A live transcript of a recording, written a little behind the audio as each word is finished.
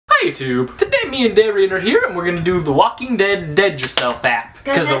YouTube! Today me and Darian are here and we're gonna do the Walking Dead Dead Yourself app.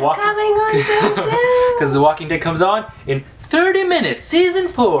 Because it's coming on so soon. Because the Walking Dead comes on in 30 minutes, season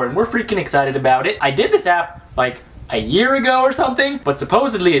 4, and we're freaking excited about it. I did this app like a year ago or something, but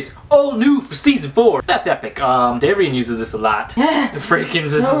supposedly it's all new for season 4. That's epic. Darian uses this a lot. Freaking,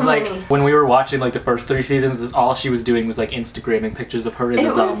 this is like, when we were watching like the first 3 seasons, all she was doing was like Instagramming pictures of her as a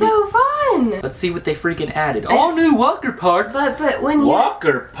zombie. It was so fun! Let's see what they freaking added. All new walker parts! But when you...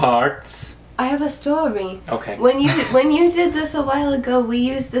 Walker parts? I have a story. Okay. When you did this a while ago, we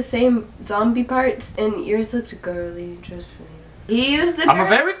used the same zombie parts, and yours looked girly, just for you. He used the... I'm a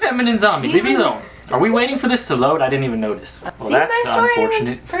very feminine zombie, leave me alone. Are we waiting for this to load? I didn't even notice. Well, see, that's my story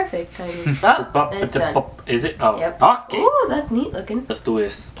unfortunate. was perfect timing. Oh, it's done. Is it? Oh, yep. Okay. Ooh, that's neat looking. Let's do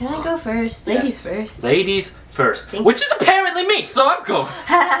this. Can I go first? Ladies first. Ladies first. Thank Which is apparently me, so I'm going.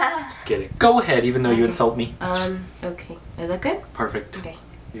 Just kidding. Go ahead, even though you insult me. Okay. Is that good? Perfect. Okay.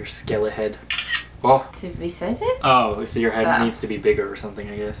 Your skeleton head. Oh. To resize it? Oh, if your head needs to be bigger or something,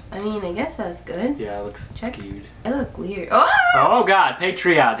 I guess. I mean, I guess that's good. Yeah, it looks cute. I look weird. Oh! Oh god,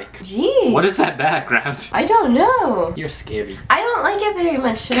 patriotic. Jeez. What is that background? I don't know. You're scary. I don't like it very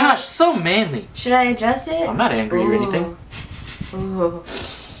much. Gosh, so manly. Should I adjust it? I'm not angry or anything. Ooh.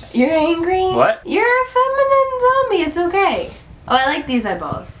 You're angry? What? You're a feminine zombie. It's okay. Oh, I like these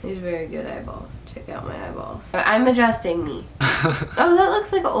eyeballs. These are very good eyeballs. Check out my eyeballs. I'm adjusting me. Oh, that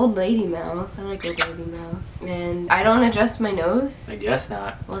looks like an old lady mouse. I like old lady mouse. And I don't adjust my nose? I guess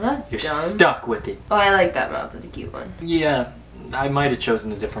not. Well, that's You're dumb. stuck with it. Oh, I like that mouth. That's a cute one. Yeah, I might have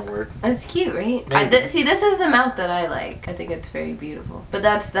chosen a different word. That's cute, right? See, this is the mouth that I like. I think it's very beautiful. But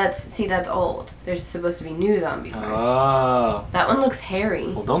that's old. There's supposed to be new zombie parts. Oh. That one looks hairy.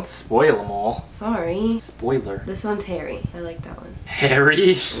 Well, don't spoil them all. Sorry. Spoiler. This one's hairy. I like that one.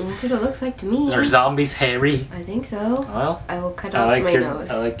 Hairy? That's what it looks like to me. Are zombies hairy? I think so. Well, I will cut off my nose.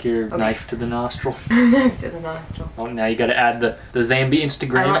 I like your knife to the nostril. Knife to the nostril. Oh, now you gotta add the zombie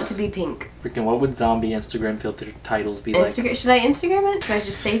Instagrams. I want to be pink. Freaking, what would zombie Instagram filter titles be like? Should I Instagram it? Should I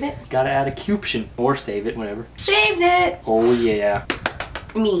just save it? Gotta add a cuption. Or save it, whatever. Saved it! Oh yeah.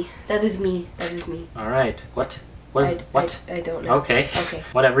 Me. That is me. That is me. Alright. What? What? I don't know. Okay. Okay.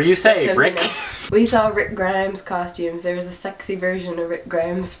 Whatever you say, so Rick. You know. We saw Rick Grimes costumes. There was a sexy version of Rick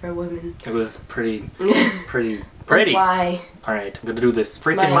Grimes for women. It was pretty. Why? Alright, I'm gonna do this.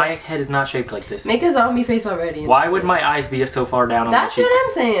 Freaking, my head is not shaped like this. Make a zombie face already. Why would my eyes be so far down on my cheeks? That's what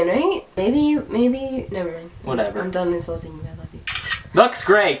I'm saying, right? Maybe, never mind. Whatever. I'm done insulting you. I love you. Looks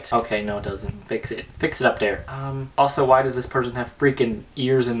great! Okay, no it doesn't. Fix it. Fix it up there. Also, why does this person have freaking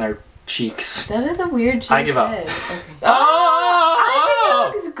ears in their cheeks? That is a weird shape. I give up. Okay. Oh!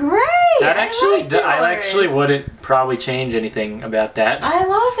 I think it looks great! I actually wouldn't probably change anything about that. I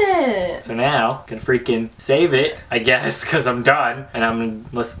love it! So now, can freaking save it, I guess, because I'm done. And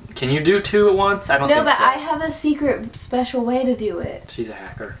can you do 2 at once? I don't think so. No, but I have a secret special way to do it. She's a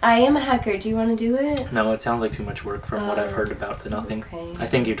hacker. I am a hacker. Do you want to do it? No, it sounds like too much work from what I've heard about the nothing. Okay. I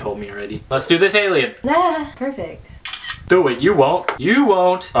think you told me already. Let's do this alien. Nah, perfect. Do it. You won't. You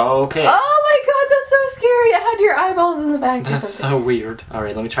won't. Okay. Oh my god, that's so scary. I had your eyeballs in the back. That's so weird.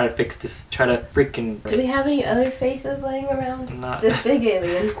 Alright, let me try to fix this. Try to freaking... Do we have any other faces laying around? Not this big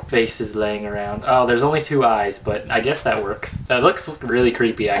alien. Faces laying around. Oh, there's only 2 eyes, but I guess that works. That looks really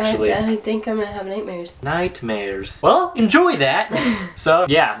creepy, actually. I think I'm gonna have nightmares. Nightmares. Well, enjoy that. So,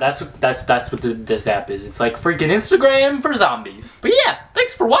 yeah, that's what this app is. It's like freaking Instagram for zombies. But yeah,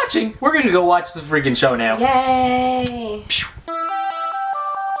 thanks for watching. We're gonna go watch the freaking show now. Yay!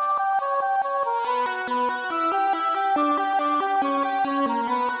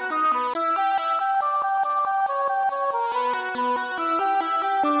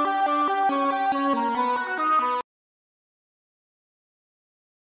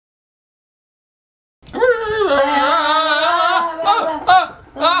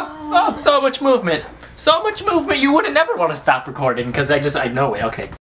 So much movement. So much movement. You wouldn't never want to stop recording because I know it. Okay.